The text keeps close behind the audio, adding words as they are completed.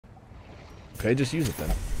Okay, just use it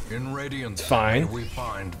then. In Radiant's Fine. we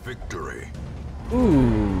find victory.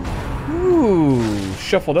 Ooh. Ooh.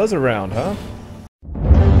 Shuffled us around, huh?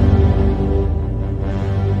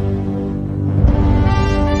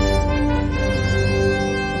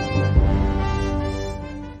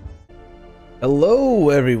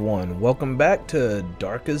 Hello everyone, welcome back to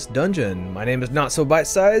Darkest Dungeon. My name is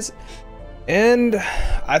NotSoBiteSize, and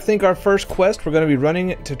I think our first quest we're going to be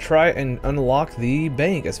running to try and unlock the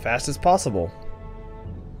bank as fast as possible.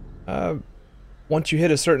 Once you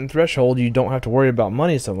hit a certain threshold, you don't have to worry about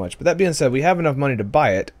money so much. But that being said, we have enough money to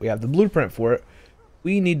buy it. We have the blueprint for it.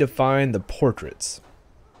 We need to find the portraits.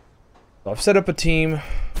 So I've set up a team to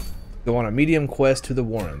go on a medium quest to the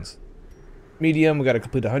Warrens. Medium, we got to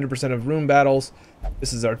complete 100% of room battles.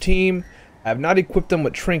 This is our team. I have not equipped them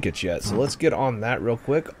with trinkets yet, so let's get on that real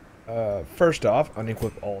quick. First off,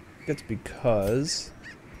 unequip all trinkets because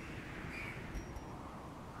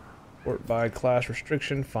sort by class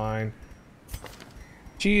restriction, fine.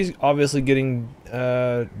 She's obviously getting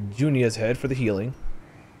Junia's head for the healing.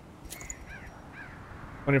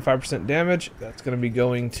 25% damage, that's going to be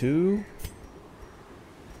going to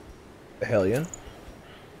the Hellion.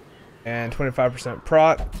 And 25%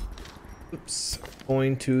 prot. Oops.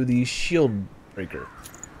 Going to the shield breaker.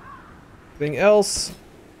 Anything else?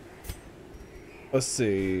 Let's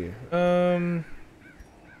see. No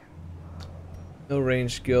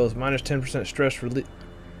range skills. Minus 10% stress relief.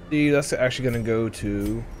 That's actually going to go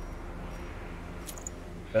to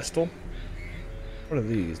Vestal. What are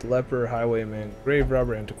these? Leper, Highwayman, Grave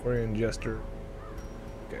Robber, Antiquarian, Jester.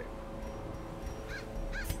 Okay.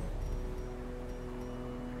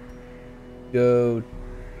 Go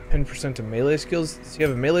 10% to melee skills. Does he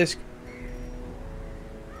have a melee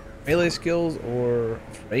skills or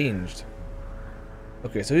ranged?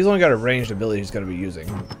 Okay, so he's only got a ranged ability he's going to be using.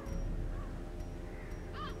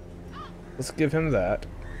 Let's give him that.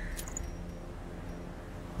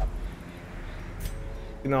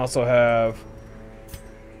 You can also have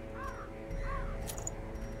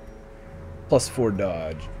 +4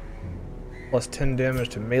 dodge, plus 10 damage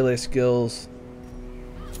to melee skills.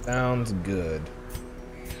 Sounds good.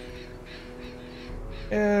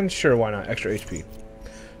 And sure, why not? Extra HP.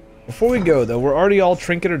 Before we go, though, we're already all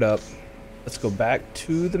trinketed up. Let's go back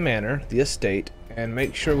to the manor, the estate, and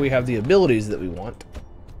make sure we have the abilities that we want.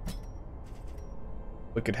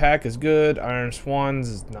 Wicked Hack is good. Iron Swans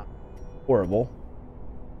is not horrible.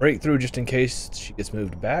 Breakthrough just in case she gets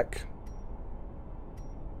moved back.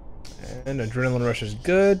 And Adrenaline Rush is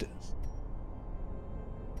good.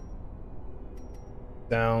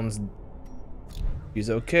 Sounds. He's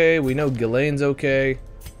okay. We know Ghislaine's okay.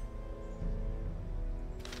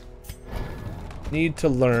 Need to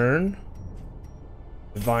learn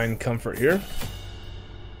Divine Comfort here.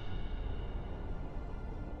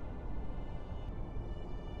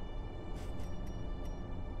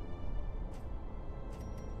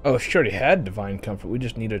 Oh, she already had Divine Comfort. We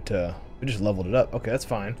just needed to. We just leveled it up. Okay, that's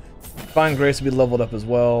fine. Divine Grace will be leveled up as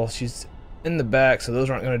well. She's in the back, so those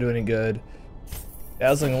aren't going to do any good.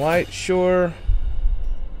 Dazzling Light, sure.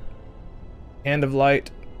 Hand of Light.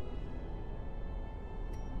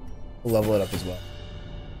 We'll level it up as well.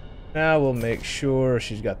 Now we'll make sure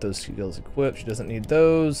she's got those skills equipped. She doesn't need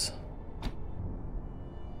those.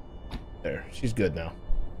 There, she's good now.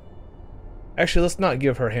 Actually, let's not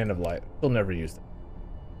give her Hand of Light. She'll never use them.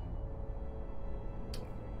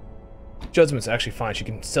 Judgment's actually fine. She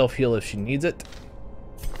can self-heal if she needs it.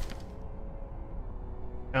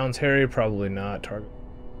 Sounds Harry, probably not. Target,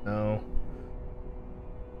 no.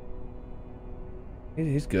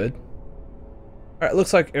 He's good. Alright,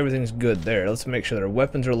 looks like everything's good there. Let's make sure that our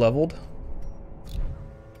weapons are leveled.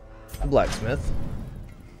 The blacksmith.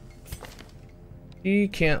 He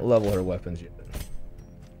can't level her weapons yet.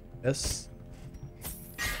 Yes.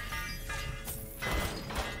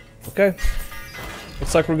 Okay.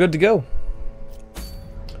 Looks like we're good to go.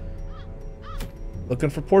 Looking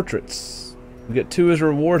for portraits. We get 2 as a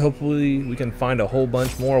reward. Hopefully we can find a whole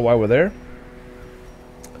bunch more while we're there.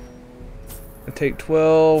 I take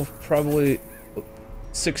 12, probably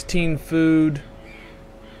 16 food,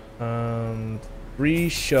 3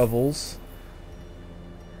 shovels,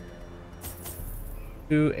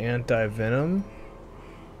 2 anti-venom,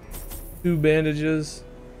 2 bandages.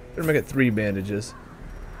 Better make it 3 bandages.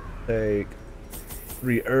 Take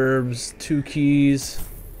 3 herbs, 2 keys,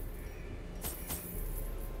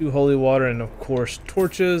 2 holy water, and of course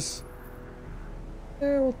torches.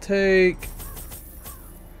 And we'll take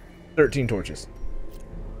 13 torches.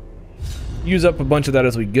 Use up a bunch of that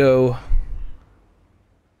as we go,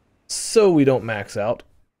 so we don't max out.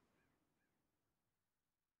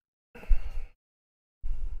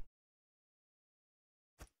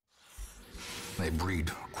 They breed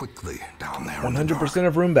quickly down there. 100%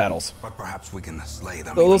 of room battles. But perhaps we can slay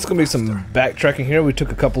them. So there's gonna be faster. some backtracking here. We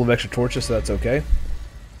took a couple of extra torches, so that's okay.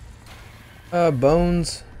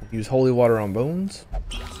 Bones. Use holy water on bones.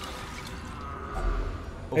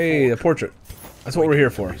 Hey, a portrait. That's what we're here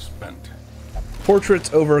for.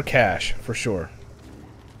 Portraits over cash, for sure.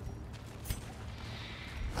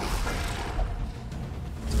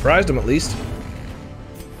 Surprised him at least.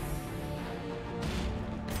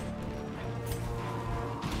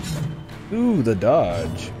 Ooh, the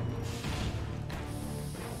dodge.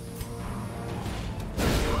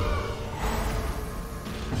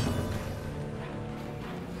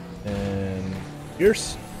 And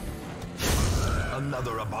pierce.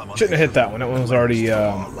 Shouldn't have hit that one. That one was already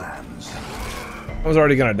gonna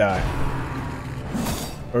die.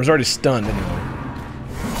 Or was already stunned anyway.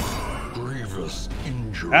 Grievous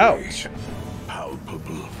injury. Ouch.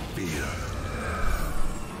 Palpable fear.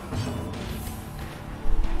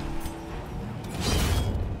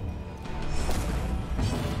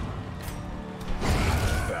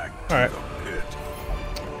 Alright.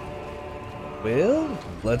 Well,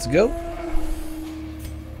 let's go.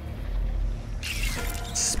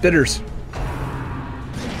 Spitters.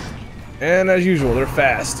 And as usual, they're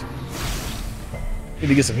fast. Need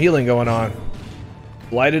to get some healing going on.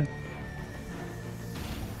 Blighted.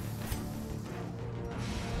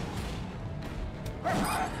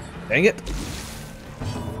 Dang it.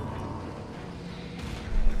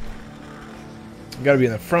 Gotta be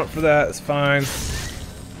in the front for that, it's fine.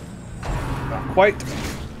 Not quite.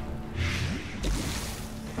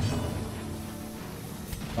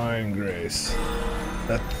 Fine grace.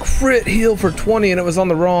 That crit heal for 20 and it was on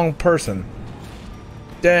the wrong person.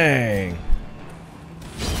 Dang.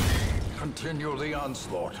 Continue the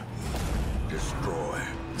onslaught. Destroy.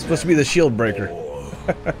 It's supposed to be the shield breaker.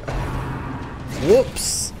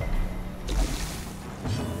 Whoops.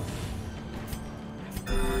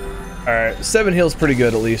 Alright, 7 heals pretty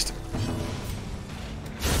good at least.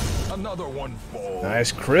 Another one falls.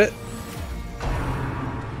 Nice crit.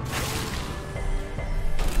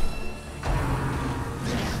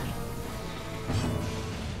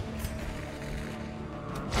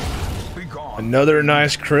 Be gone. Another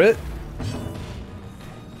nice crit.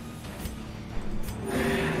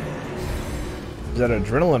 Is that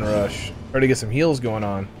adrenaline rush? Try to get some heals going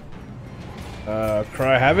on.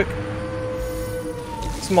 Cry Havoc.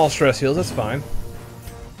 Small stress heals, that's fine.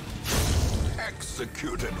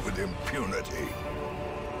 Executed with impunity.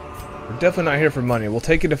 We're definitely not here for money. We'll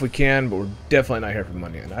take it if we can, but we're definitely not here for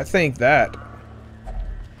money. And I think that...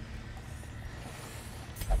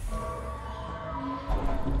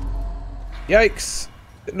 Yikes!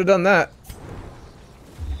 Couldn't have done that.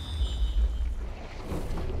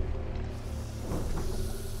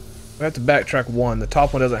 We have to backtrack one. The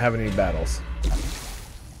top one doesn't have any battles.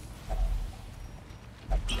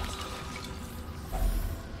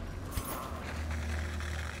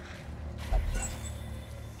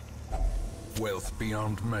 Wealth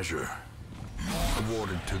beyond measure.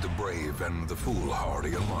 Awarded to the brave and the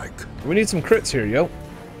foolhardy alike. We need some crits here, yo.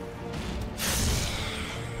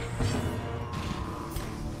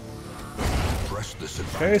 Press this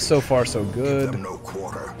Okay, so far so Give good. them no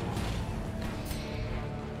quarter.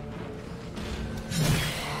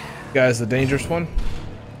 Guys, the dangerous one.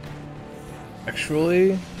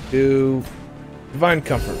 Actually, do Divine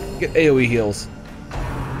Comfort. Get AoE heals.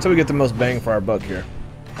 So we get the most bang for our buck here.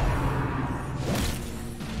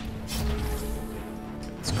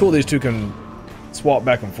 It's cool these two can swap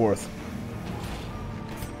back and forth.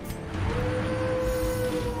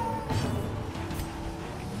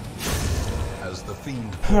 As the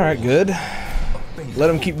fiend Alright, good. Let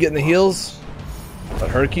him keep getting the heals. Let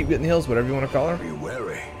her keep getting the heals, whatever you want to call her. be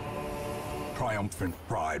wary. Triumphant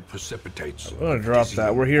pride precipitates. I'm gonna drop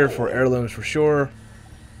that. We're here for heirlooms for sure.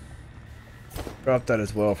 Drop that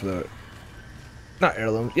as well for the... Not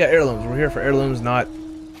heirlooms. Yeah, heirlooms. We're here for heirlooms, not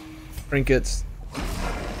trinkets.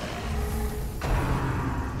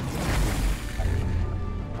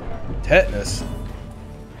 Tetanus.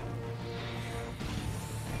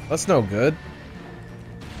 That's no good.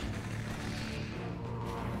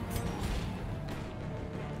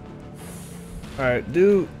 Alright,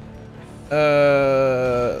 do...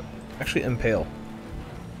 Actually, impale.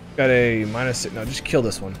 Got a -6. No, just kill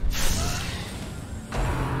this one.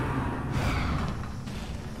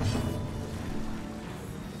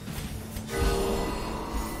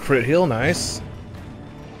 Crit heal, nice.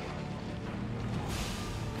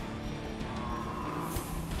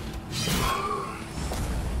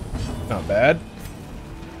 Not bad.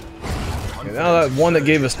 Okay, now that one that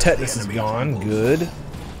gave us tetanus is gone. Good.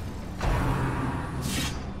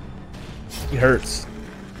 He hurts.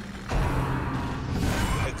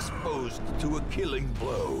 Exposed to a killing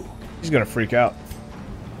blow. He's gonna freak out.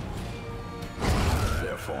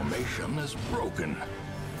 Their formation is broken.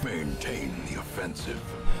 Maintain the offensive.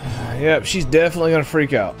 Yep, she's definitely gonna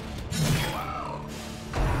freak out.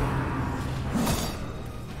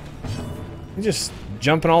 You're just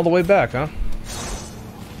jumping all the way back, huh?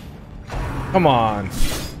 Come on.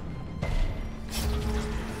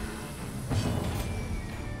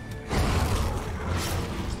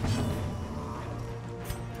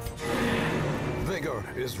 Vigor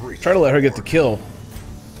is reached. Try to let her get the kill.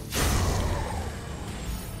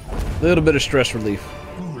 Little bit of stress relief.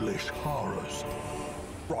 Foolish horrors.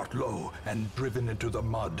 Brought low and driven into the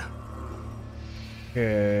mud.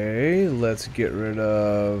 Okay, let's get rid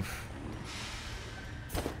of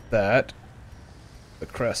that. The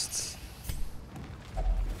crests.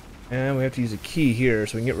 And we have to use a key here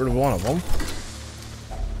so we can get rid of one of them.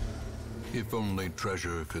 If only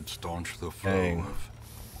treasure could staunch the flow Dang. of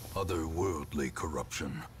otherworldly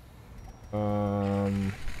corruption.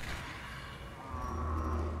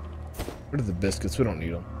 Rid of the biscuits, we don't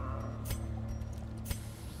need them.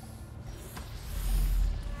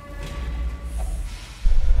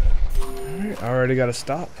 Alright, I already got to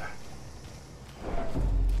stop.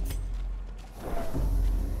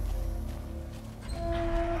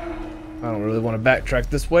 I don't really want to backtrack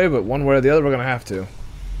this way, but one way or the other we're going to have to.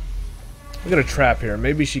 We got a trap here.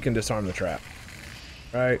 Maybe she can disarm the trap.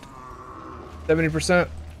 Right. 70%.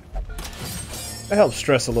 That helps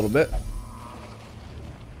stress a little bit.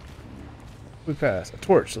 We pass. A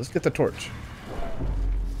torch. Let's get the torch.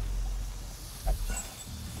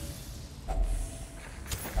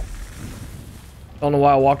 Don't know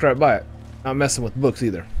why I walked right by it. Not messing with books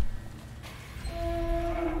either.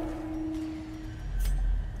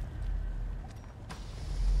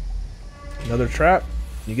 Another trap.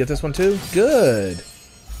 You get this one too? Good.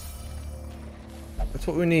 That's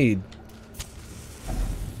what we need.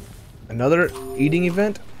 Another eating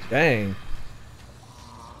event? Dang.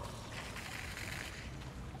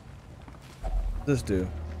 What's this do?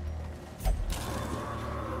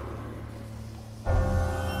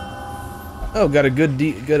 Oh, got a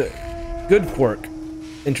good quirk.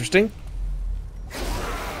 Interesting.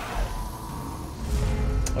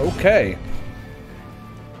 Okay.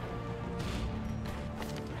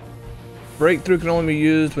 Breakthrough can only be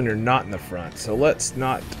used when you're not in the front, so let's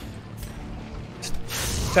not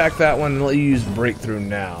attack that one and let you use breakthrough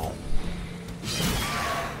now.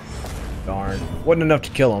 Darn. Wasn't enough to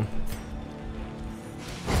kill him.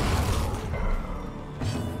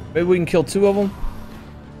 Maybe we can kill two of them?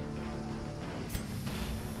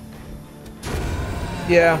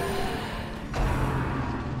 Yeah.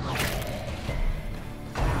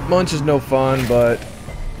 Munch is no fun, but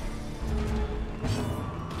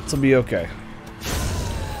this will be okay.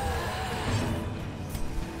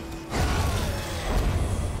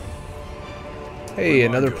 Hey,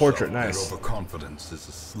 another portrait. Nice. Overconfidence is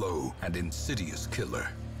a slow and insidious killer.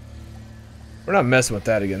 We're not messing with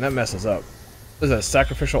that again. That messes up. What is that, a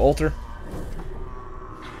sacrificial altar?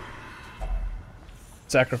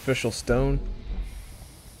 Sacrificial stone?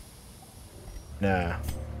 Nah.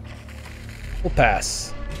 We'll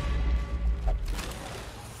pass.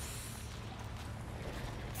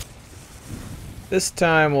 This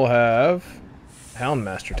time we'll have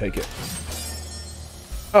Houndmaster take it.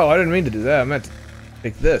 Oh, I didn't mean to do that. I meant to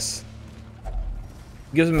take this.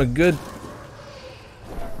 Gives him a good...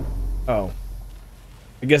 Oh.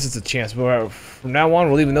 I guess it's a chance, but from now on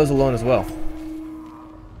we're leaving those alone as well.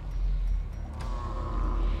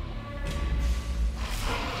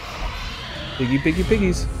 Piggy, piggy,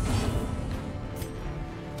 piggies.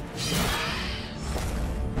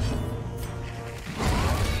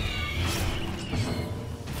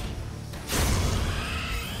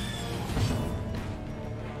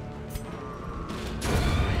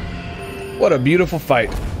 What a beautiful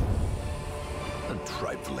fight. A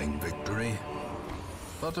trifling victory,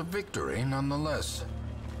 but a victory nonetheless.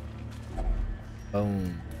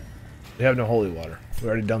 Boom. We have no holy water. We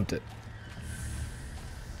already dumped it.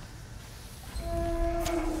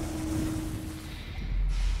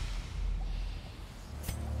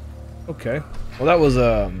 Okay. Well, that was,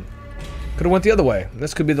 could have went the other way.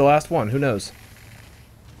 This could be the last one. Who knows?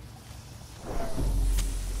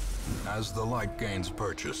 As the light gains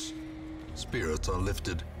purchase, spirits are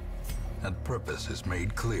lifted, and purpose is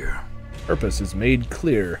made clear. Purpose is made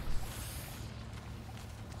clear.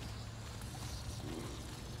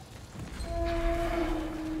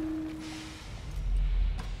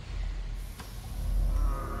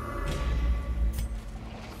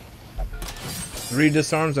 Three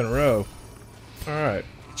disarms in a row. Alright.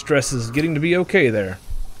 Stress is getting to be okay there.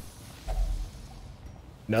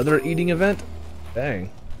 Another eating event? Dang.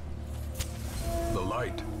 The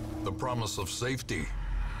light, the promise of safety.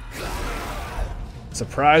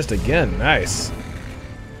 Surprised again. Nice.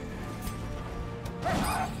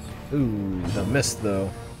 Ooh, the miss though.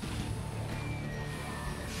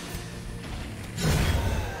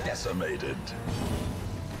 Decimated.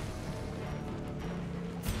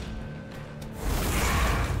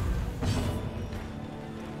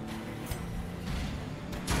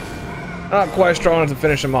 Not quite strong enough to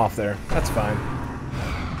finish him off there. That's fine.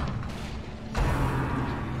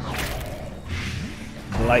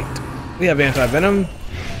 Blight. We have anti-venom.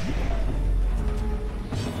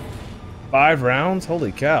 5 rounds?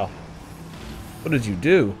 Holy cow. What did you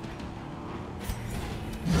do?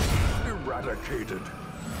 Eradicated.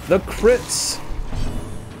 The crits.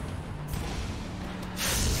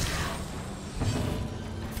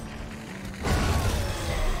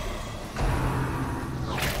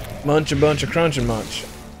 Munch a bunch of crunch and munch.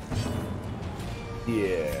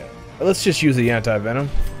 Yeah. Let's just use the anti-venom.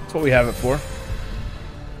 That's what we have it for.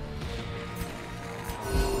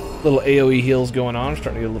 Little AoE heals going on. I'm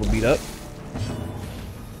starting to get a little beat up.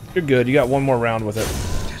 You're good. You got one more round with it.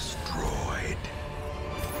 Destroyed.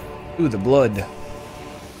 Ooh, the blood.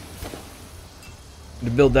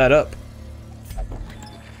 To build that up.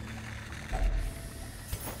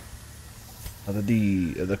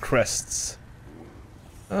 The crests.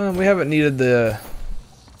 We haven't needed the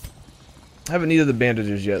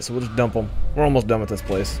bandages yet, so we'll just dump them. We're almost done with this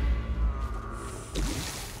place.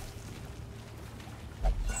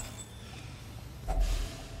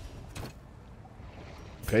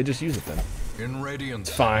 Okay, just use it then. In Radiance,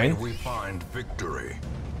 fine. We find victory.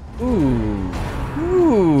 Ooh,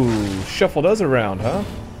 shuffled us around, huh?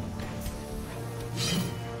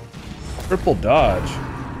 Triple dodge.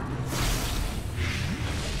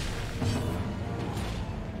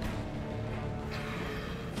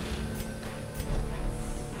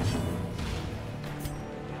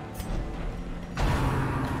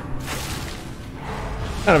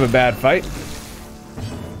 Kind of a bad fight.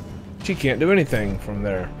 She can't do anything from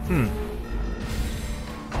there.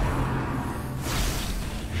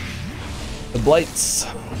 The blights.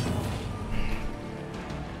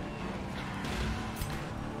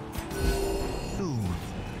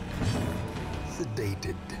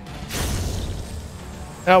 Sedated.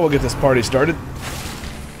 Now we'll get this party started.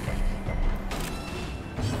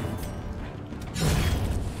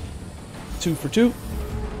 Two for two.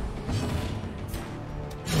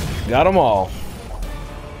 Got them all.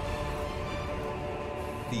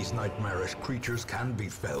 These nightmarish creatures can be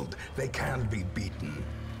felled. They can be beaten.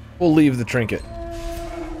 We'll leave the trinket.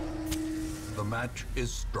 The match is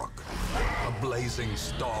struck. A blazing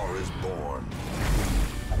star is born.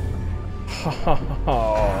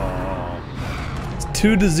 It's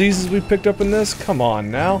 2 diseases we picked up in this? Come on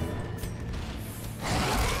now.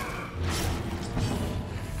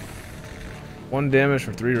 One damage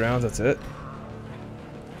for 3 rounds, that's it.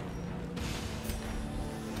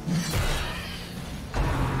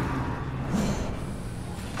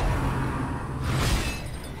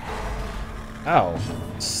 Ow.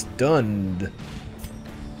 Stunned.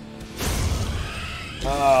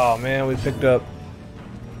 Oh man, we picked up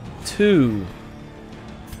 2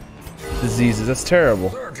 diseases. That's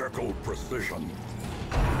terrible. Surgical precision.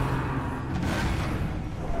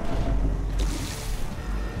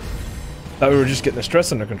 Thought we were just getting the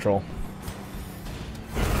stress under control.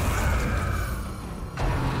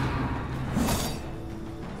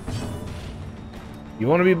 You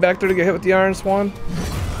want to be back there to get hit with the Iron Swan?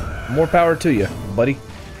 More power to you, buddy.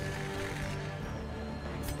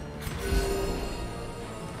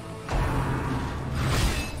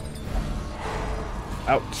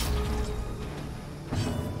 Ouch.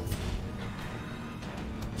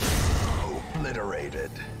 Obliterated.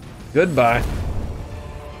 Goodbye.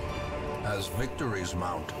 As victories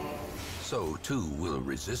mount, so too will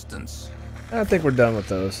resistance. I think we're done with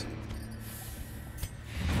those.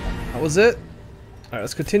 That was it. Alright,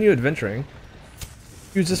 let's continue adventuring.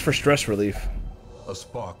 Use this for stress relief. A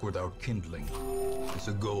spark without kindling is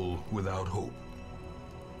a goal without hope.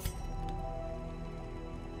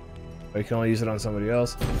 You can only use it on somebody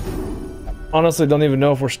else. Honestly, don't even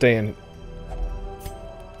know if we're staying.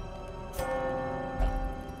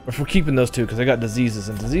 Or if we're keeping those 2, because they got diseases,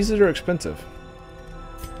 and diseases are expensive.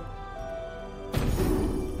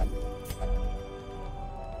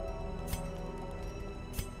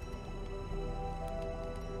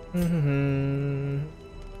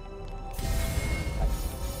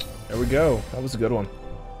 There we go. That was a good one.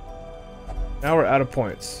 Now we're out of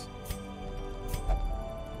points.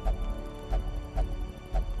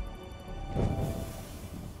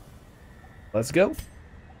 Let's go.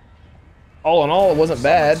 All in all, it wasn't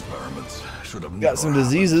bad. Experiments should have Got some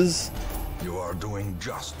diseases. You are doing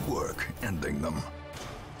just work ending them.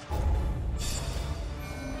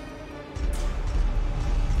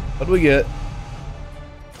 What do we get?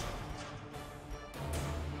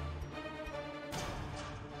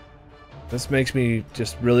 This makes me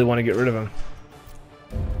just really want to get rid of him.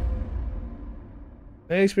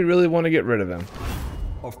 Makes me really want to get rid of him.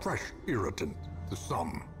 A fresh irritant to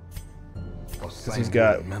some. Because he's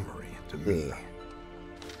got memory to me.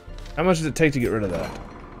 How much does it take to get rid of that?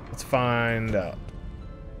 Let's find out.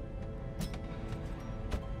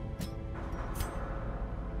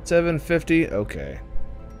 750. Okay.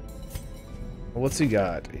 Well, what's he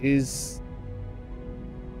got? These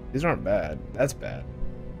aren't bad. That's bad.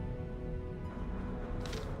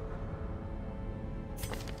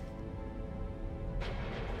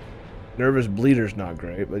 Nervous bleeder's not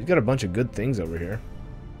great, but he's got a bunch of good things over here.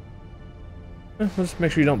 Let's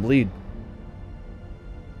make sure you don't bleed.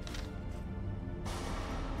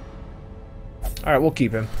 Alright, we'll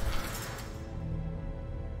keep him.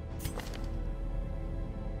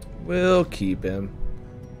 We'll keep him.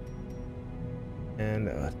 And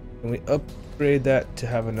can we upgrade that to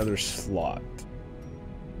have another slot?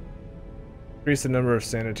 Increase the number of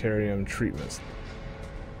sanitarium treatments.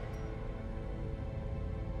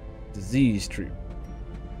 Disease treatment.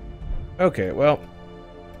 Okay, well,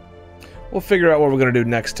 we'll figure out what we're gonna do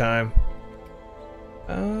next time.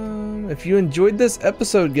 If you enjoyed this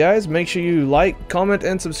episode, guys, make sure you like, comment,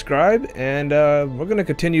 and subscribe. And we're gonna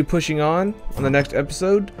continue pushing on the next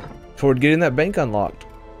episode toward getting that bank unlocked.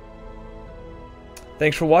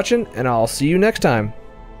 Thanks for watching, and I'll see you next time.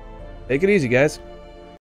 Take it easy, guys.